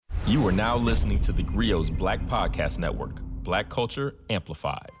You are now listening to the Griot's Black Podcast Network, Black Culture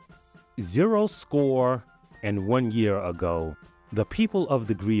Amplified. 1 year ago, the people of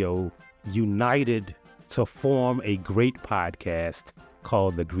the Griot united to form a great podcast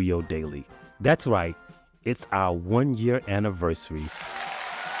called the Griot Daily. That's right, it's our 1 year anniversary.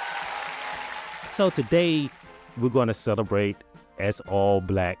 So today, we're going to celebrate as all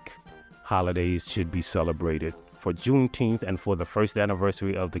Black holidays should be celebrated for Juneteenth and for the first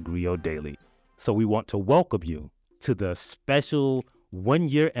anniversary of the Griot Daily. So we want to welcome you to the special 1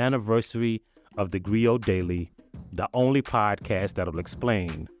 year anniversary of the Griot Daily, the only podcast that will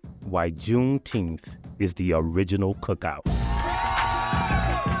explain why Juneteenth is the original cookout.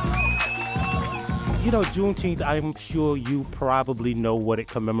 You know, Juneteenth, I'm sure you probably know what it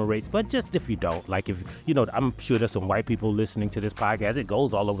commemorates, but just if you don't, I'm sure there's some white people listening to this podcast. It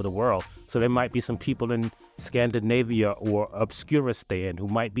goes all over the world. So there might be some people in Scandinavia or Obscuristan who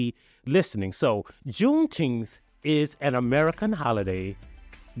might be listening. So Juneteenth is an American holiday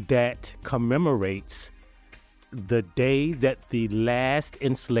that commemorates the day that the last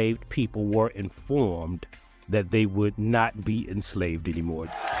enslaved people were informed that they would not be enslaved anymore.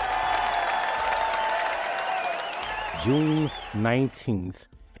 June 19th,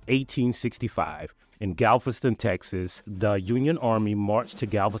 1865, in Galveston, Texas, the Union Army marched to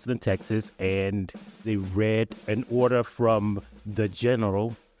Galveston, Texas, and they read an order from the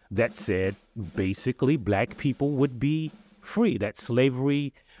general that said basically Black people would be free, that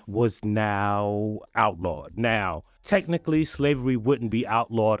slavery was now outlawed. Now, technically, slavery wouldn't be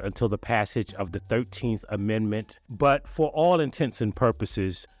outlawed until the passage of the 13th Amendment, but for all intents and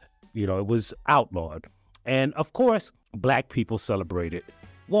purposes, it was outlawed. And of course, Black people celebrated.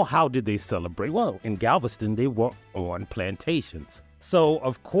 Well, how did they celebrate? Well, in Galveston, they were on plantations. So,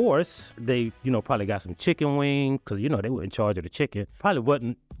 of course, they, probably got some chicken wings because, they were in charge of the chicken. Probably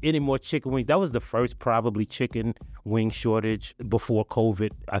wasn't any more chicken wings. That was the first probably chicken wing shortage before COVID.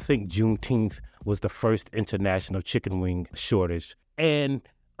 I think Juneteenth was the first international chicken wing shortage. And,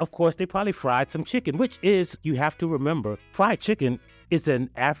 of course, they probably fried some chicken, which is, you have to remember, fried chicken is an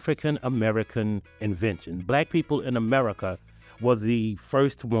African-American invention. Black people in America were the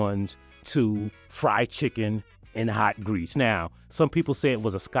first ones to fry chicken in hot grease. Now, some people say it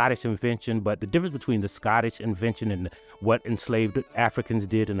was a Scottish invention, but the difference between the Scottish invention and what enslaved Africans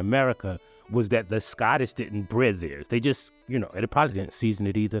did in America was that the Scottish didn't bread theirs. They just, and they probably didn't season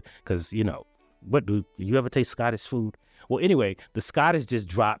it either because, what do you ever taste Scottish food? Well, anyway, the Scottish just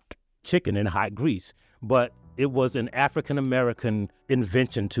dropped chicken in hot grease, but it was an African-American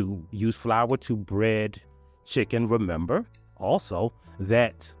invention to use flour to bread chicken. Remember also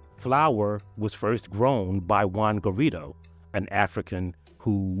that flour was first grown by Juan Garrido, an African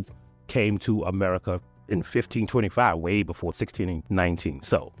who came to America in 1525, way before 1619.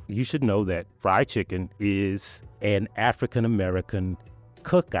 So you should know that fried chicken is an African-American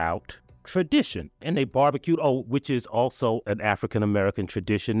cookout tradition. And they barbecued, which is also an African-American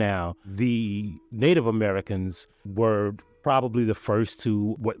tradition. Now, the Native Americans were probably the first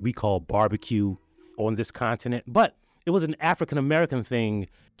to what we call barbecue on this continent, but it was an African-American thing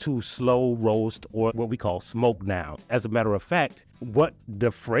to slow roast or what we call smoke now. As a matter of fact, what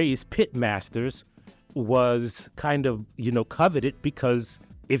the phrase pit masters was kind of, coveted because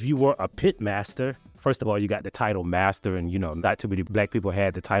if you were a pit master, first of all, you got the title master, and, not too many Black people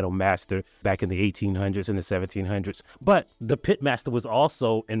had the title master back in the 1800s and the 1700s. But the pit master was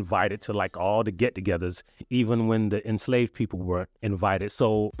also invited to all the get-togethers, even when the enslaved people were invited.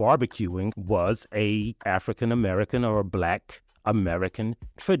 So barbecuing was a African-American or a Black American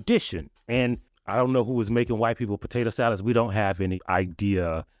tradition. And I don't know who was making white people potato salads. We don't have any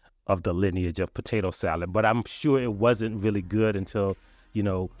idea of the lineage of potato salad, but I'm sure it wasn't really good until,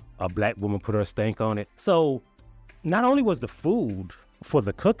 a Black woman put her stank on it. So not only was the food for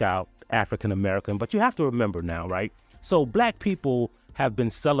the cookout African-American, but you have to remember now, right? So Black people have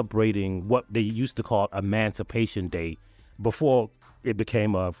been celebrating what they used to call Emancipation Day before it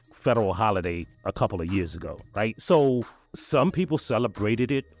became a federal holiday a couple of years ago, right? So some people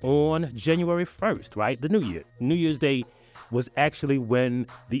celebrated it on January 1st, right? The New Year. New Year's Day was actually when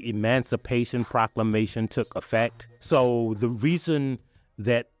the Emancipation Proclamation took effect. So the reason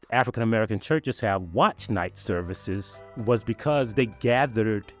that African-American churches have watch night services was because they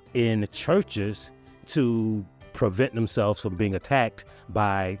gathered in churches to prevent themselves from being attacked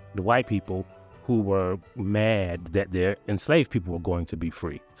by the white people who were mad that their enslaved people were going to be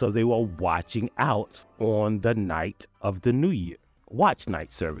free. So they were watching out on the night of the New Year, watch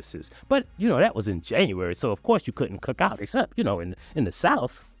night services. But, that was in January, so of course you couldn't cook out, except, in the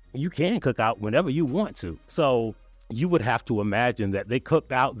South, you can cook out whenever you want to. So you would have to imagine that they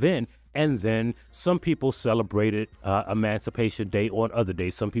cooked out then. And then some people celebrated Emancipation Day on other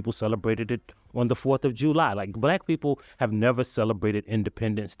days. Some people celebrated it on the 4th of July. Like, Black people have never celebrated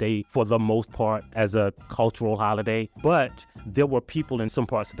Independence Day for the most part as a cultural holiday. But there were people in some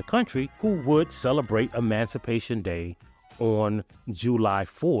parts of the country who would celebrate Emancipation Day on July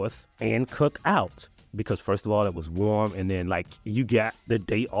 4th and cook out. Because first of all, it was warm, and then like you got the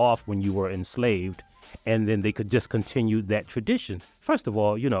day off when you were enslaved, and then they could just continue that tradition. First of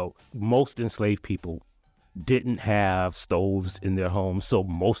all, you know, most enslaved people didn't have stoves in their homes, so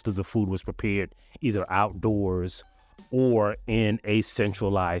most of the food was prepared either outdoors or in a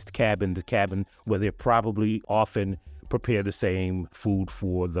centralized cabin, the cabin where they probably often prepare the same food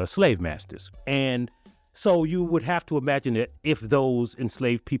for the slave masters. And so you would have to imagine that if those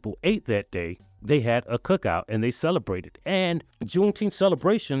enslaved people ate that day, they had a cookout and they celebrated. And Juneteenth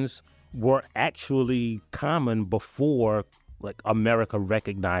celebrations were actually common before like America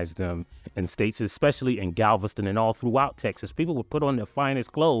recognized them in states, especially in Galveston and all throughout Texas. People would put on their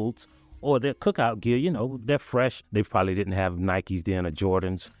finest clothes or their cookout gear, you know, they're fresh. They probably didn't have Nikes then or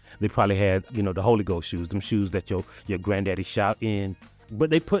Jordans. They probably had, you know, the Holy Ghost shoes, them shoes that your granddaddy shot in. But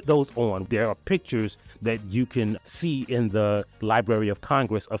they put those on. There are pictures that you can see in the Library of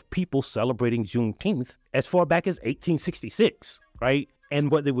Congress of people celebrating Juneteenth as far back as 1866, right? And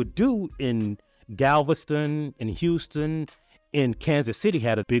what they would do in Galveston, in Houston, in Kansas City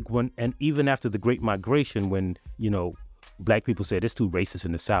had a big one. And even after the Great Migration, when, you know, Black people said it's too racist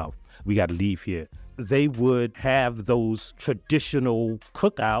in the South, we got to leave here, they would have those traditional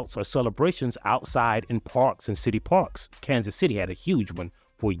cookouts or celebrations outside in parks and city parks. Kansas City had a huge one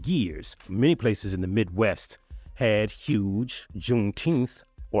for years. Many places in the Midwest had huge Juneteenth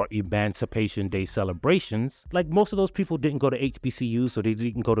or Emancipation Day celebrations. Like, most of those people didn't go to HBCUs, so they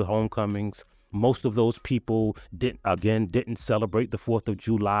didn't go to homecomings. Most of those people didn't celebrate the 4th of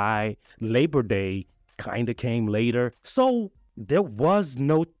July. Labor Day kind of came later. So there was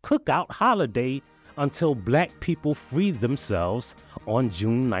no cookout holiday until Black people freed themselves on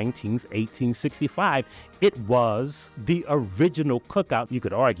June 19th, 1865. It was the original cookout. You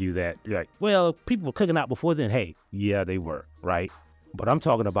could argue that, like, well, people were cooking out before then. Hey, yeah, they were, right? But I'm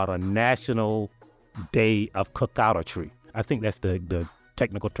talking about a national day of cookoutatry. I think that's the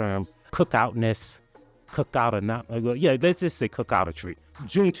technical term. Cookoutness, cookout or not. Yeah, let's just say cookoutatry.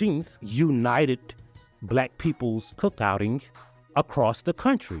 Juneteenth united Black people's cookouting across the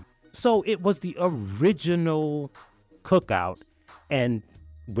country. So it was the original cookout. And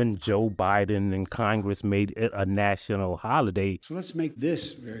when Joe Biden and Congress made it a national holiday. So let's make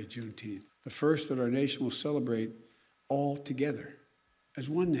this very Juneteenth the first that our nation will celebrate all together as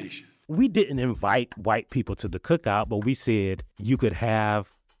one nation. We didn't invite white people to the cookout, but we said you could have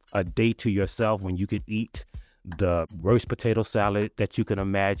a day to yourself when you could eat the roast potato salad that you can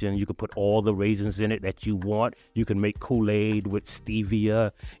imagine. You could put all the raisins in it that you want. You can make Kool-Aid with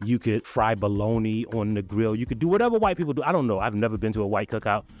stevia. You could fry bologna on the grill. You could do whatever white people do. I don't know. I've never been to a white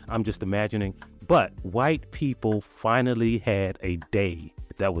cookout. I'm just imagining. But white people finally had a day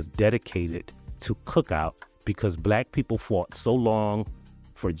that was dedicated to cookout because Black people fought so long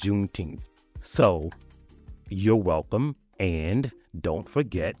for Juneteenth. So you're welcome. And don't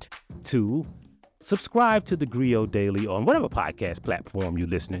forget to subscribe to the Griot Daily on whatever podcast platform you're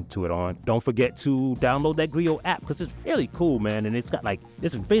listening to it on. Don't forget to download that Griot app because it's really cool, man. And it's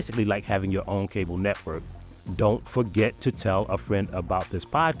basically like having your own cable network. Don't forget to tell a friend about this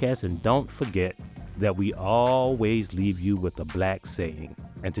podcast. And don't forget that we always leave you with a Black saying.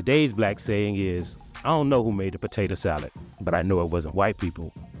 And today's Black saying is, I don't know who made the potato salad, but I know it wasn't white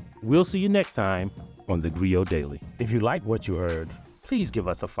people. We'll see you next time on the Griot Daily. If you like what you heard, please give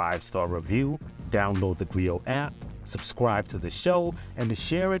us a 5-star review, download the Griot app, subscribe to the show, and to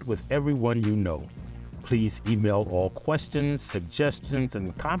share it with everyone you know. Please email all questions, suggestions,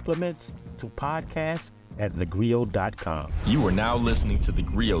 and compliments to podcast@thegriot.com. You are now listening to the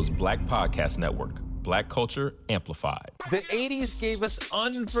Griot's Black Podcast Network. Black culture amplified. The 80s gave us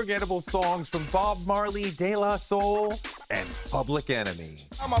unforgettable songs from Bob Marley, De La Soul, and Public Enemy.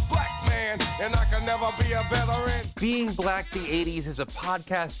 I'm a black man, and I can never be a veteran. Being Black the 80s is a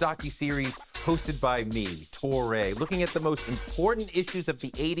podcast docuseries hosted by me, Torre, looking at the most important issues of the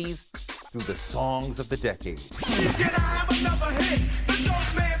 80s through the songs of the decade. Can I have another hit? The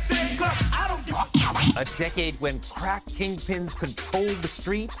dope man said, "Look, I don't give a." A decade when crack kingpins controlled the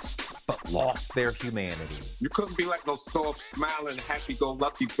streets, but lost their humanity. You couldn't be like no soft, smiling,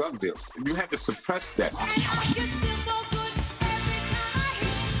 happy-go-lucky drug dealer. You had to suppress that.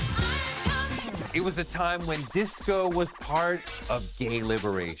 It was a time when disco was part of gay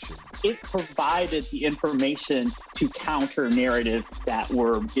liberation. It provided the information to counter narratives that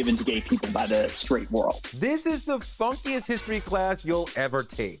were given to gay people by the straight world. This is the funkiest history class you'll ever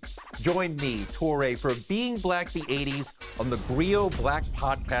take. Join me, Torre, for Being Black the 80s on the Griot Black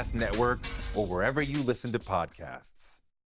Podcast Network or wherever you listen to podcasts.